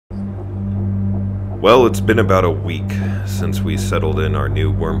Well, it's been about a week since we settled in our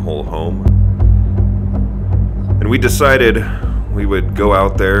new wormhole home. And we decided we would go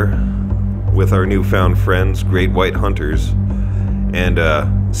out there with our newfound friends, great white hunters, and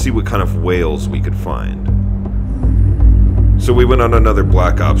see what kind of whales we could find. So we went on another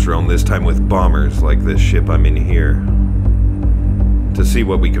Black Ops round, this time with bombers like this ship I'm in here, to see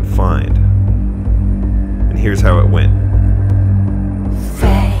what we could find. And here's how it went.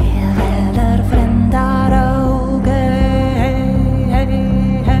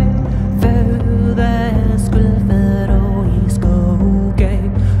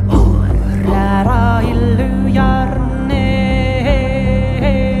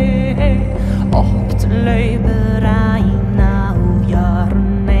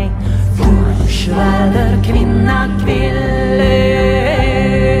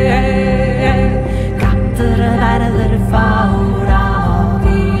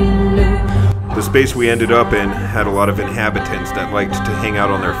 The space we ended up in had a lot of inhabitants that liked to hang out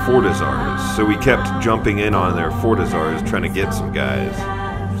on their fortizars, so we kept jumping in on their fortizars trying to get some guys.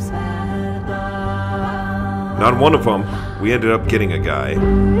 And on one of them, we ended up getting a guy.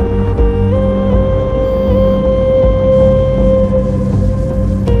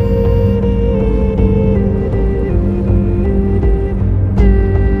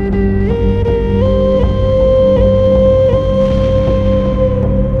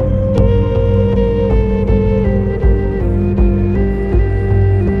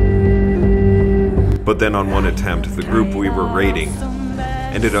 But then on one attempt, the group we were raiding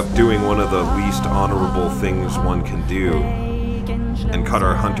ended up doing one of the least honorable things one can do and caught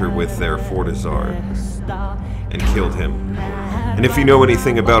our hunter with their fortizar and killed him. And if you know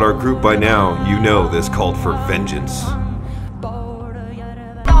anything about our group by now, you know this called for vengeance.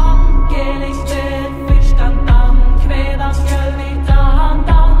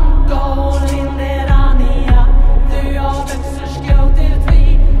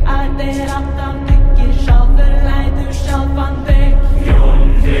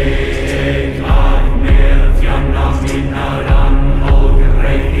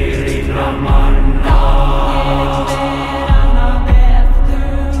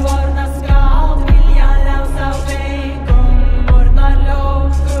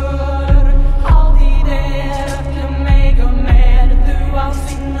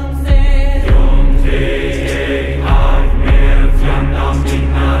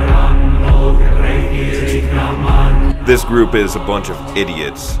 This group is a bunch of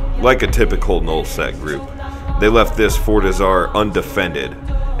idiots, like a typical Nullsec group. They left this fortizar undefended,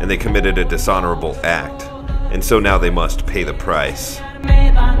 and they committed a dishonorable act, and so now they must pay the price.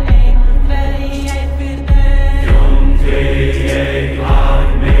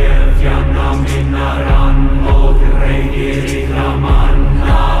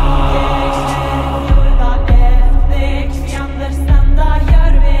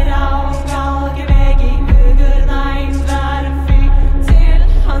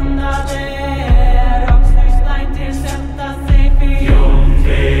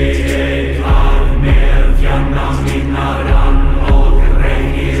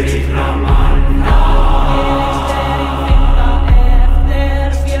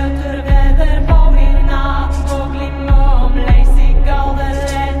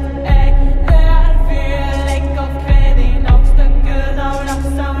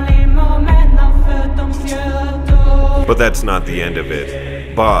 But that's not the end of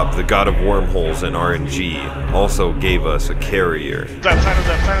it. Bob, the god of wormholes and RNG, also gave us a carrier. Sign us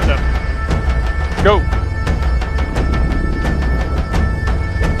up. Go!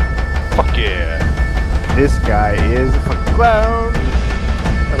 Fuck yeah. This guy is a fucking clown.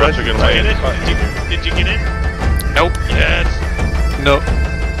 Rush, we're gonna get it? Did you get it? Nope. Yes. No.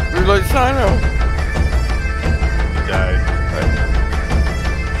 Reload Sino. He died.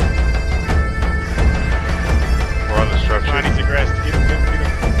 I need to rest. Get him.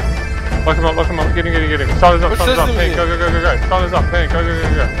 Lock him up. Get him. Silence up, Pink, go. Silence up, Pink, go.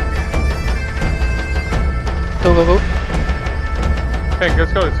 Go. Pink,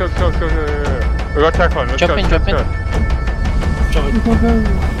 let's go. We got tackle on, let's Jump go. in.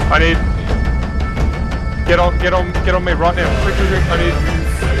 I need... Get on me right now. Quick.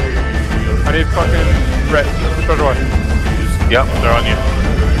 I need fucking red. Straight away. Yep, they're on you.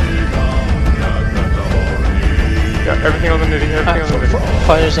 Yeah, everything on the knitting,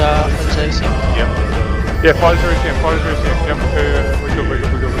 Fires are AC. Yep. Yeah, fires are ACM. Yep, we're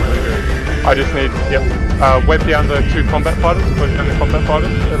good. I just need, web down the two combat fighters,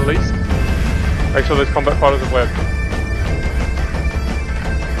 at least. Make sure those combat fighters are webbed.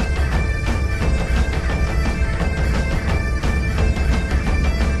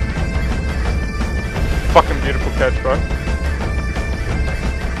 Fucking beautiful catch, bro.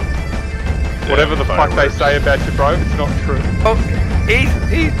 Whatever the fuck they say about you, bro, it's not true. Oh,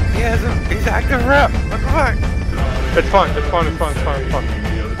 he's active rep. What the fuck? It's fine.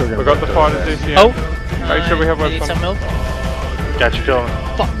 We got the fighters DCM. Oh. Make sure we have Need weapons some on. milk? Got you going.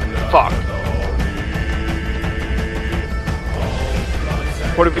 Fuck.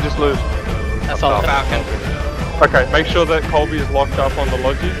 What did we just lose? A Falcon. Okay, make sure that Colby is locked up on the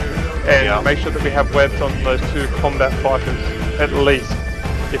Logi, and make sure that we have webs on those 2 combat fighters, at least.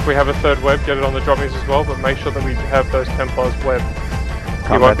 If we have a third web, get it on the Droppies as well, but make sure that we have those Templars webbed.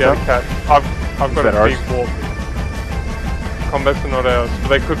 You won't be able to catch. I've got a big warp. Combats are not ours, but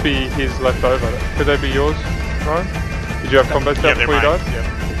they could be his left over. Could they be yours, Ryan? Did you have combats out before you died?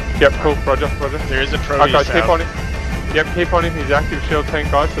 Yep, cool, roger. There is a trophy. Okay, guys, keep on him. Yep, keep on him. He's active shield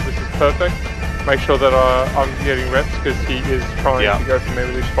tank, guys, so this is perfect. Make sure that I'm getting reps because he is trying to go for me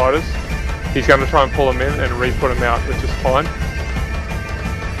with his fighters. He's going to try and pull him in and re-put him out, which is fine.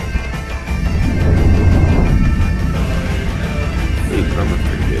 He's number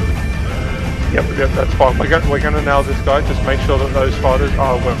pretty good. Yep, that's fine. We're going to nail this guy. Just make sure that those fighters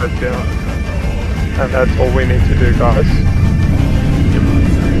are webbed down. And that's all we need to do, guys.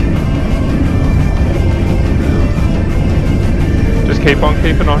 Just keep on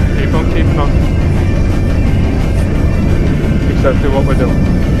keeping on. Exactly what we're doing.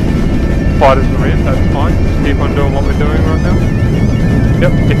 Fighters are in, that's fine. Just keep on doing what we're doing right now.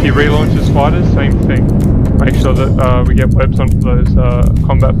 Yep, if he relaunches fighters, same thing. Make sure that we get webs onto those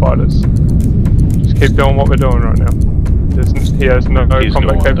combat fighters. Just keep doing what we're doing right now. He has no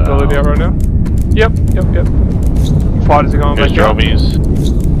combat capability right now. Yep. Fighters are going back down.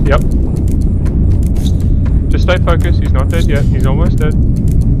 Yep. Just stay focused, he's not dead yet, he's almost dead.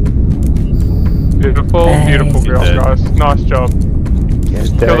 Beautiful girl, guys. Nice job.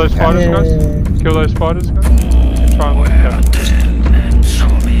 Kill those fighters, guys. Try and let him go.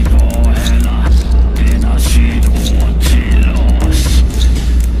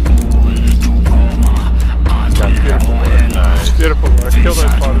 Beautiful work. Kill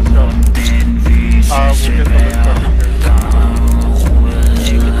those fighters, guys. We'll get the list back here.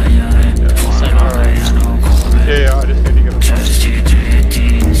 Yeah, I just need to get them done.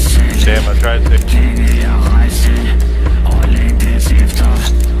 Damn, I tried to.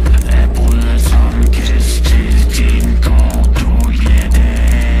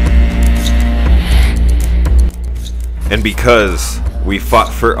 And because we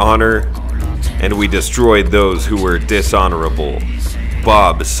fought for honor and we destroyed those who were dishonorable,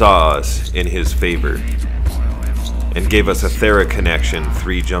 Bob saw us in his favor and gave us a Thera connection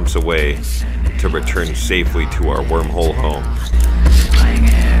 3 jumps away to return safely to our wormhole home.